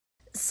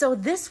So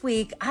this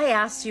week, I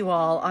asked you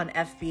all on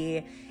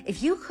FB,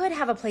 if you could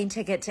have a plane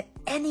ticket to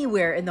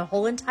anywhere in the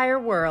whole entire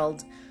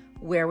world,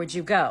 where would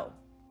you go?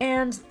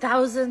 And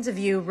thousands of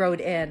you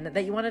wrote in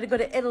that you wanted to go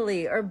to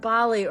Italy or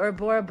Bali or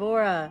Bora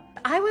Bora.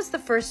 I was the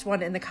first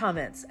one in the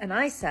comments, and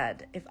I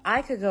said, if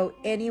I could go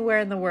anywhere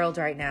in the world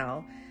right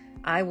now,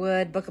 I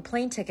would book a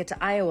plane ticket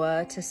to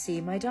Iowa to see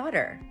my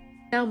daughter.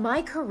 Now,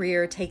 my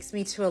career takes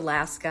me to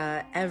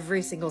Alaska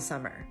every single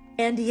summer.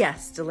 And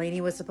yes,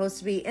 Delaney was supposed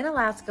to be in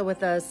Alaska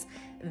with us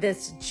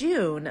this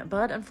June,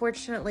 but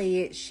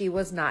unfortunately, she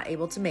was not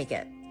able to make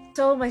it.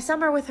 So my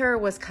summer with her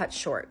was cut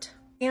short.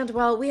 And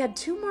well, we had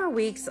 2 more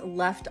weeks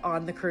left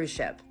on the cruise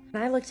ship.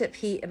 And I looked at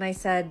Pete and I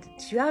said,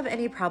 do you have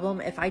any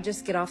problem if I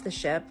just get off the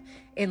ship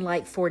in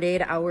like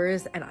 48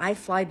 hours and I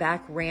fly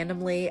back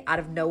randomly out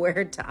of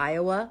nowhere to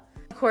Iowa?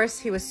 Of course,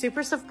 he was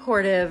super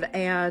supportive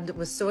and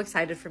was so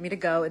excited for me to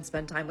go and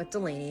spend time with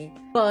Delaney.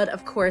 But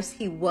of course,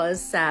 he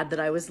was sad that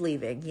I was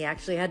leaving. He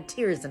actually had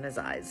tears in his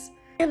eyes.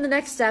 And the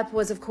next step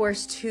was, of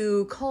course,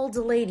 to call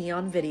Delaney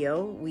on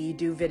video. We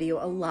do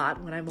video a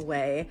lot when I'm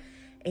away,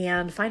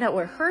 and find out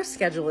what her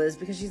schedule is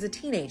because she's a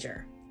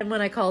teenager. And when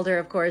I called her,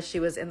 of course,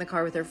 she was in the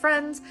car with her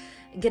friends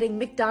getting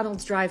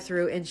McDonald's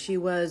drive-thru, and she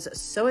was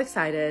so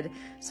excited.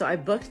 So I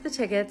booked the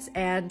tickets,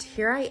 and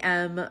here I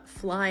am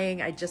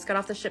flying. I just got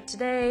off the ship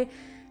today,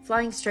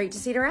 flying straight to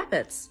Cedar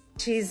Rapids.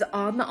 She's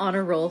on the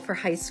honor roll for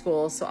high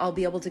school, so I'll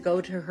be able to go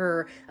to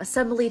her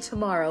assembly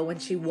tomorrow when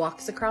she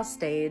walks across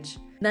stage.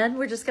 Then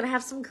we're just gonna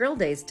have some grill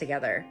days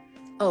together.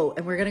 Oh,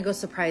 and we're gonna go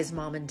surprise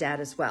mom and dad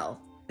as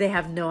well. They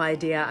have no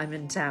idea I'm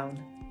in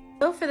town.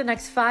 So for the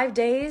next 5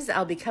 days,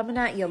 I'll be coming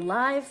at you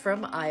live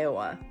from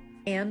Iowa.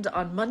 And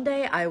on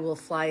Monday, I will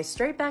fly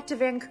straight back to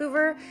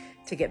Vancouver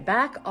to get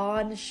back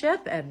on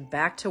ship and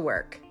back to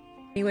work.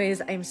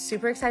 Anyways, I'm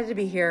super excited to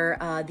be here.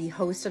 The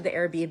host of the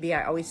Airbnb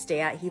I always stay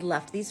at, he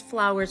left these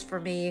flowers for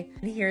me.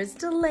 And here's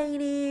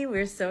Delaney.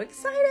 We're so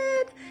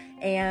excited.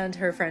 And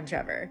her friend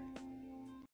Trevor.